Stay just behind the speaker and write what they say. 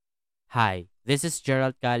Hi, this is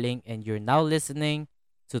Gerald Galing, and you're now listening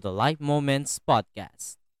to the Life Moments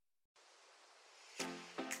podcast.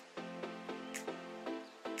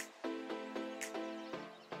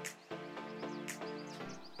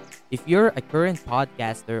 If you're a current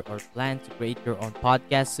podcaster or plan to create your own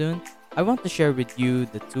podcast soon, I want to share with you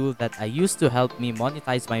the tool that I use to help me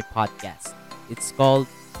monetize my podcast. It's called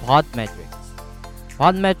Podmetrics.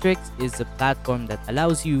 Podmetrics is a platform that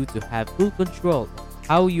allows you to have full control of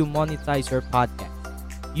how you monetize your podcast.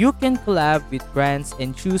 You can collab with brands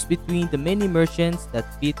and choose between the many merchants that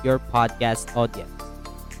fit your podcast audience.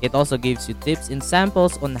 It also gives you tips and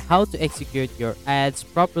samples on how to execute your ads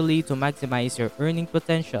properly to maximize your earning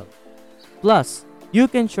potential. Plus, you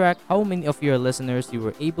can track how many of your listeners you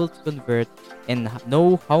were able to convert and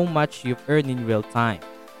know how much you've earned in real time.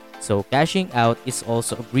 So, cashing out is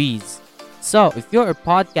also a breeze. So, if you're a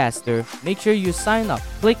podcaster, make sure you sign up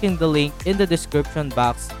clicking the link in the description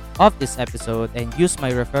box of this episode and use my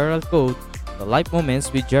referral code, The Life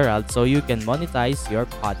Moments with Gerald, so you can monetize your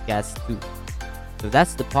podcast too. So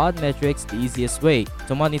that's the Podmetrics, the easiest way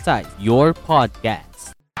to monetize your podcast.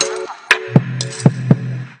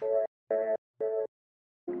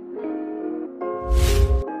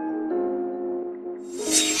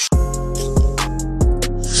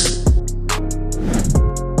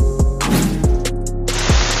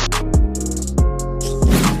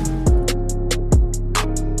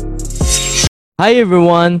 Hi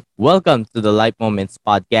everyone, welcome to the Life Moments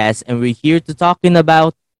podcast, and we're here to talking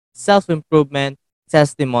about self-improvement,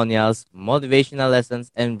 testimonials, motivational lessons,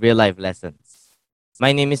 and real-life lessons.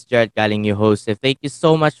 My name is Jared Galing, your host, and thank you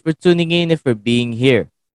so much for tuning in and for being here.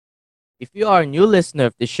 If you are a new listener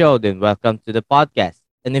of the show, then welcome to the podcast.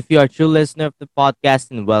 And if you are a true listener of the podcast,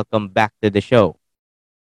 then welcome back to the show.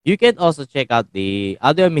 You can also check out the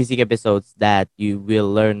other amazing episodes that you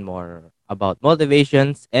will learn more about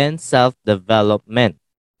motivations and self development.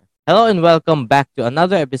 Hello and welcome back to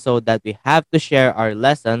another episode that we have to share our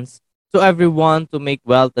lessons to everyone to make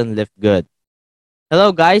wealth and live good.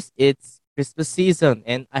 Hello, guys, it's Christmas season,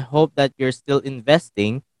 and I hope that you're still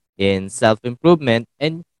investing in self improvement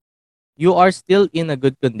and you are still in a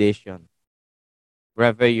good condition.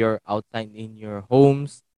 Wherever you're outside in your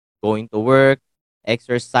homes, going to work,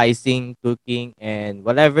 exercising, cooking, and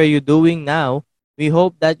whatever you're doing now, we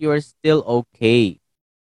hope that you are still okay.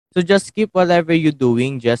 So just keep whatever you're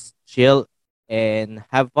doing, just chill and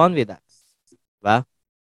have fun with us. Diba?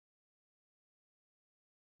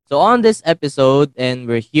 So on this episode, and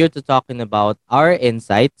we're here to talking about our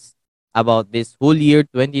insights about this whole year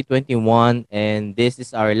 2021, and this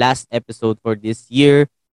is our last episode for this year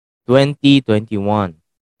 2021.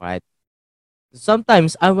 Right?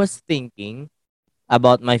 Sometimes I was thinking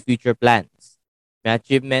about my future plans, my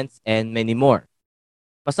achievements, and many more.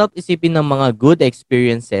 Masarap isipin ng mga good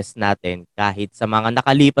experiences natin kahit sa mga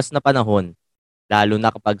nakalipas na panahon, lalo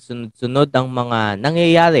na kapag sunod-sunod ang mga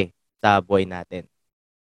nangyayari sa buhay natin.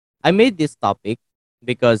 I made this topic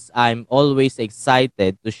because I'm always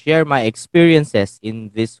excited to share my experiences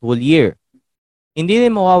in this whole year. Hindi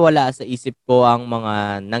rin mawawala sa isip ko ang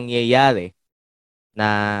mga nangyayari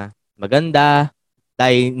na maganda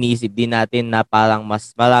dahil iniisip din natin na parang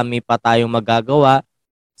mas marami pa tayong magagawa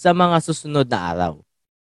sa mga susunod na araw.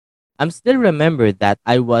 I'm still remember that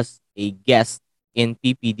I was a guest in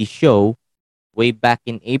PPD show way back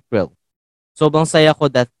in April. Sobrang saya ko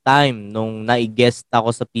that time nung nai-guest ako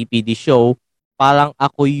sa PPD show, parang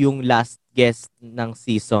ako yung last guest ng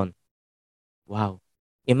season. Wow.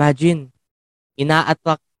 Imagine,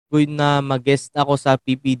 ina-attract ko na mag-guest ako sa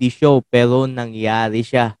PPD show pero nangyari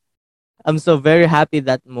siya. I'm so very happy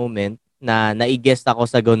that moment na nai-guest ako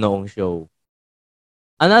sa ganoong show.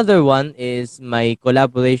 Another one is may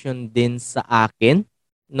collaboration din sa akin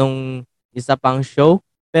nung isa pang show.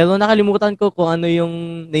 Pero nakalimutan ko kung ano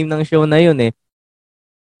yung name ng show na yun eh.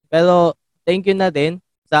 Pero thank you na din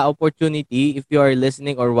sa opportunity if you are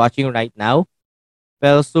listening or watching right now.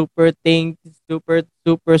 Pero super thank you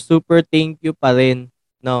pa rin.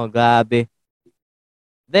 No, grabe.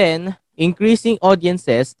 Then, increasing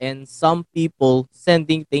audiences and some people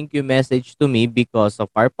sending thank you message to me because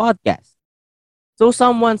of our podcast. So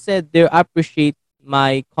someone said they appreciate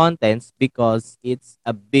my contents because it's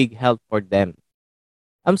a big help for them.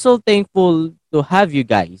 I'm so thankful to have you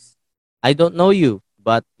guys. I don't know you,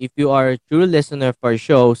 but if you are a true listener for a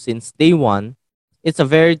show since day one, it's a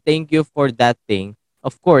very thank you for that thing.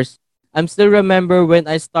 Of course, I'm still remember when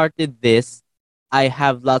I started this, I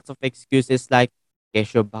have lots of excuses like,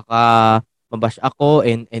 kesyo baka mabash ako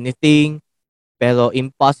and anything. Pero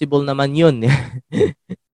impossible naman yun.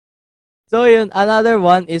 So yun, another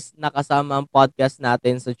one is nakasama ang podcast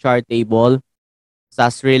natin sa chart table. sa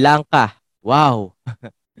Sri Lanka. Wow!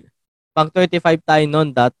 Pang 35 tayo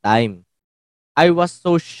noon that time. I was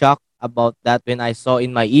so shocked about that when I saw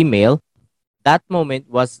in my email. That moment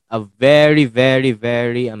was a very, very,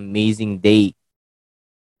 very amazing day.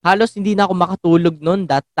 Halos hindi na ako makatulog noon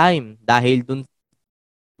that time dahil dun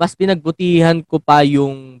mas pinagbutihan ko pa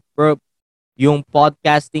yung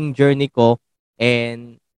podcasting journey ko,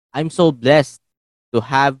 and I'm so blessed to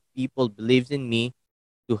have people believes in me,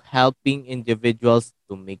 to helping individuals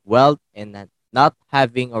to make wealth and not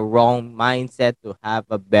having a wrong mindset to have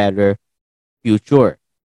a better future.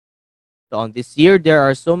 So on this year, there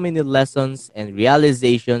are so many lessons and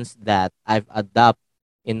realizations that I've adopted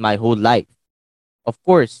in my whole life. Of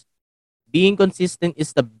course, being consistent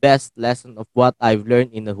is the best lesson of what I've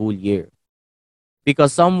learned in the whole year.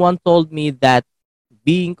 Because someone told me that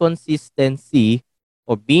being consistency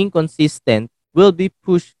or being consistent will be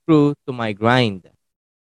pushed through to my grind.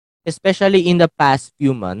 Especially in the past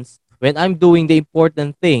few months, when I'm doing the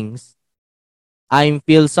important things, I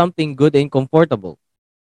feel something good and comfortable.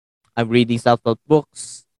 I'm reading self-help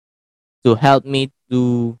books to help me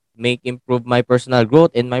to make improve my personal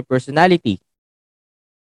growth and my personality.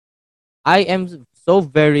 I am so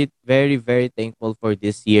very, very, very thankful for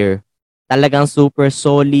this year. Talagang super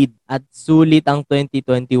solid at sulit ang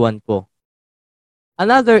 2021 ko.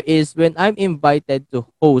 Another is when I'm invited to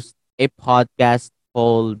host a podcast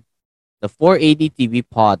called the 480 TV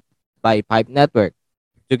Pod by Pipe Network,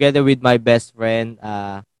 together with my best friend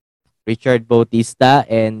Richard Bautista,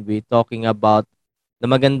 and we're talking about the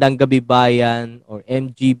Magandang Gabi Bayan or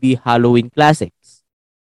MGB Halloween Classics.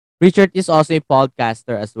 Richard is also a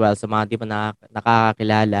podcaster as well sa mga di pa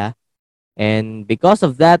nakakakilala. And because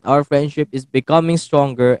of that, our friendship is becoming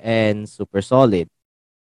stronger and super solid.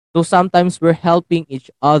 So sometimes we're helping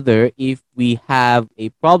each other if we have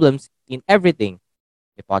a problems in everything,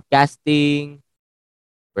 the podcasting,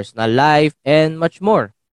 personal life, and much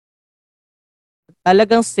more.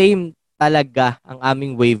 Talagang same talaga ang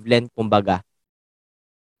aming wavelength kumbaga.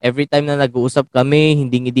 Every time na nag-uusap kami,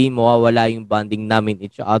 hindi mawawala yung bonding namin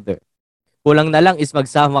each other. Kulang na lang is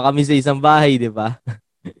magsama kami sa isang bahay, di ba?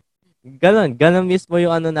 Ganon mismo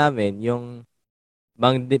yung ano namin, yung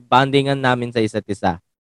bondingan namin sa isa't isa.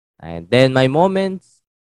 And then my moments,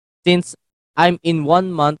 since I'm in 1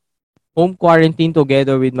 month home quarantine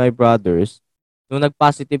together with my brothers, nung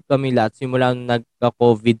nag-positive kami lahat, simula nung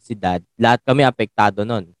nagka-COVID si dad, lahat kami apektado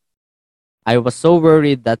nun. I was so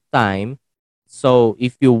worried that time. So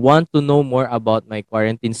if you want to know more about my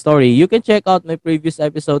quarantine story, you can check out my previous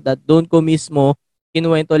episode that doon ko mismo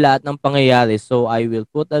kinuwento lahat ng pangyayari. So I will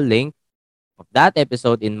put a link of that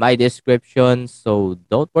episode in my description. So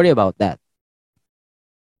don't worry about that.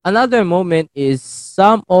 Another moment is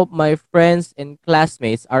some of my friends and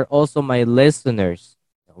classmates are also my listeners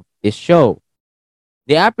of this show.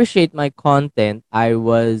 They appreciate my content. I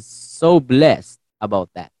was so blessed about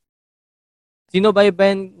that.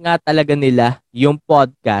 Sinubaybayan nga talaga nila yung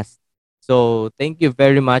podcast. So, thank you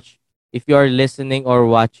very much if you are listening or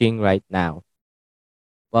watching right now.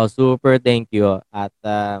 Wow, super thank you. At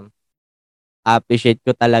appreciate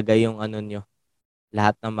ko talaga yung ano nyo,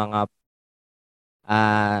 lahat ng mga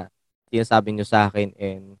uh, sinasabi nyo sa akin.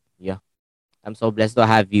 And yeah, I'm so blessed to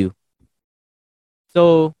have you.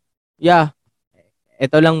 So, yeah,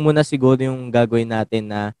 ito lang muna siguro yung gagawin natin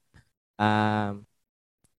na um,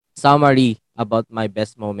 summary about my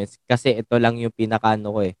best moments. Kasi ito lang yung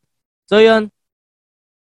pinakaano ko eh. So, yun.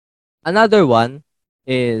 Another one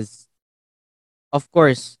is, of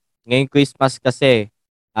course, ngayong Christmas kasi,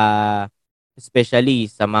 especially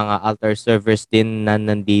sa mga altar servers din na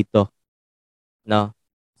nandito, no?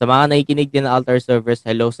 Sa mga nakikinig din ng altar servers,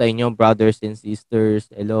 hello sa inyo, brothers and sisters,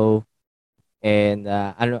 hello. And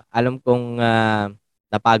alam kong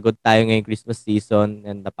napagod tayo ngayong Christmas season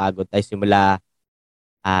and napagod tayo simula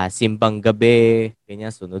simbang gabi,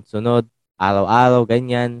 ganyan, sunod-sunod, araw-araw,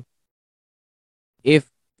 ganyan. If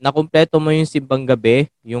nakumpleto mo yung simbang gabi,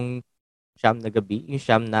 yung siyam na gabi, yung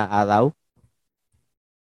siyam na araw,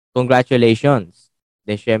 congratulations.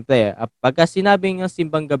 Then syempre, pagka sinabing ng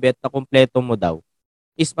simbang gabi at nakumpleto mo daw,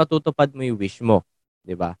 is matutupad mo yung wish mo,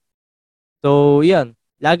 'di ba? So, 'yan.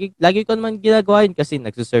 Lagi ko naman ginagawa yun kasi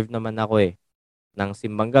nagse-serve naman ako eh ng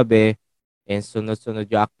simbang gabi and sunod-sunod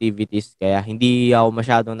yung activities kaya hindi ako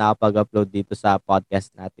masyadong nakapag-upload dito sa podcast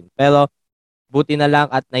natin. Pero buti na lang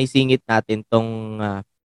at naisingit natin tong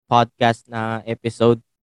podcast na episode.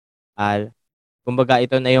 Kumbaga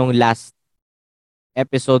ito na yung last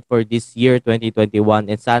episode for this year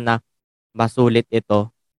 2021 and sana masulit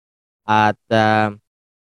ito at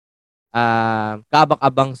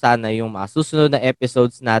kaabang-abang sana yung mga susunod na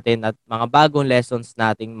episodes natin at mga bagong lessons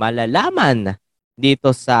nating malalaman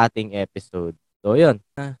dito sa ating episode. So, yun.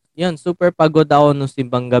 Yun, super pagod ako nung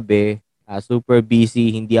simbang gabi. Super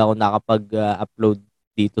busy. Hindi ako nakapag-upload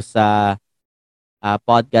dito sa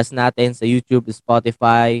podcast natin sa YouTube,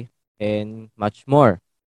 Spotify, and much more.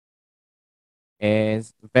 And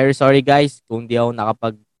very sorry guys kung di ako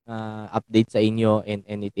nakapag-update sa inyo and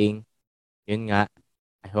anything. Yun nga,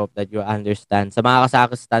 I hope that you understand. Sa mga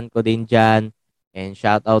kasakastan ko din dyan, and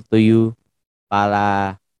shout out to you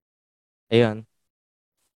para, ayun,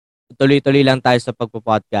 tuloy-tuloy lang tayo sa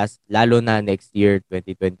pagpo-podcast, lalo na next year,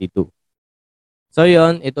 2022. So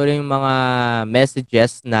yun, ito rin yung mga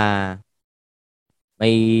messages na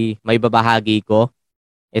may babahagi ko.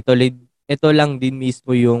 Ito lang din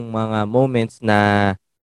mismo yung mga moments na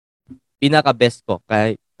pinaka-best ko,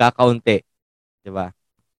 kahit kakaunti, di ba?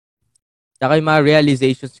 Tsaka yung mga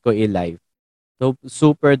realizations ko in life. So,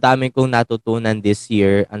 super dami kong natutunan this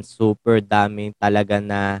year. And super dami talaga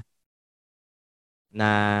na, na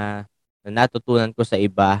natutunan ko sa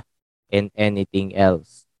iba and anything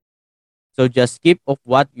else. So, just keep of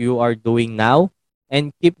what you are doing now and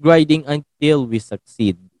keep grinding until we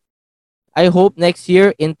succeed. I hope next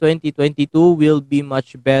year in 2022 will be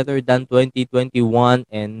much better than 2021,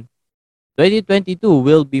 and 2022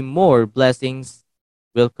 will be more blessings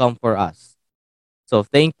will come for us. So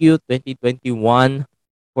thank you 2021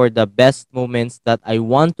 for the best moments that I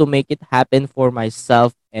want to make it happen for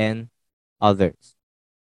myself and others.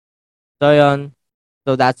 So yun.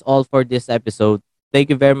 So that's all for this episode. Thank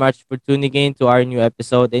you very much for tuning in to our new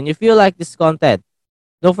episode. And if you like this content,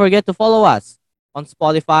 don't forget to follow us on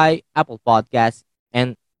Spotify, Apple Podcasts,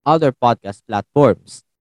 and other podcast platforms.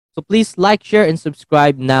 So please like, share, and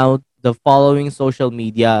subscribe now the following social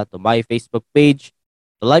media to my Facebook page,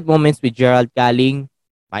 The Life Moments with Gerald Kaling,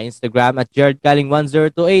 my Instagram at Gerald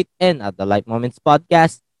Kaling1028, and at The Life Moments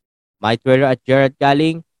Podcast, my Twitter at Gerald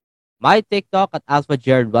Kaling, my TikTok at Alpha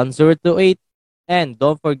Gerald1028, and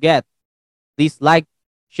don't forget, please like,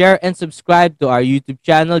 share, and subscribe to our YouTube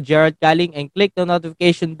channel, Gerald Kaling, and click the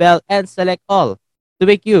notification bell and select all to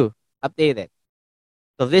make you updated.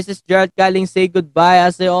 So this is Gerald Kaling. Say goodbye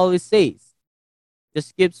as I always say.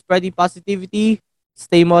 Just keep spreading positivity,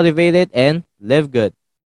 stay motivated, and live good.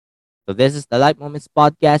 So this is the Life Moments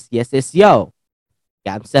Podcast. Yes, it's yo.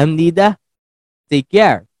 Kamsahamnida. Take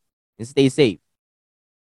care and stay safe.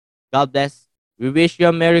 God bless. We wish you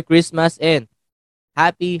a Merry Christmas and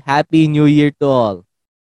Happy New Year to all.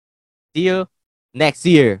 See you next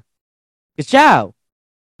year. Ciao.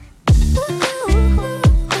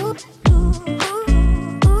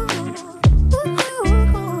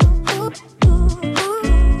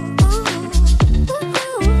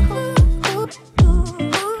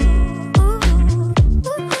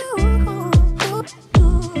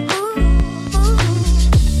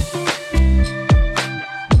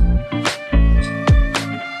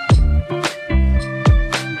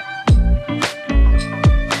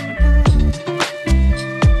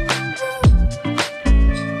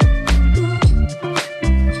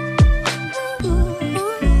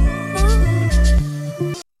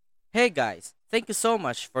 Hey guys, thank you so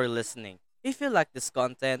much for listening. If you like this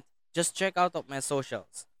content, just check out of my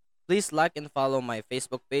socials. Please like and follow my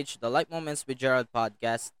Facebook page, The Life Moments with Gerald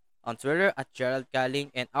Podcast, on Twitter at Gerald Kaling,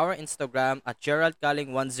 and our Instagram at Gerald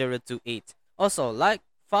Kaling1028. Also, like,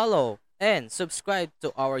 follow, and subscribe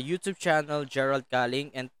to our YouTube channel, Gerald Kaling,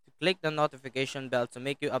 and click the notification bell to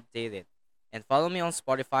make you updated. And follow me on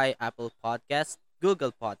Spotify, Apple Podcasts,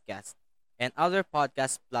 Google Podcasts, and other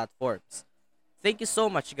podcast platforms. Thank you so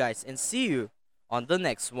much, guys, and see you on the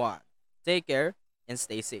next one. Take care and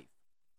stay safe.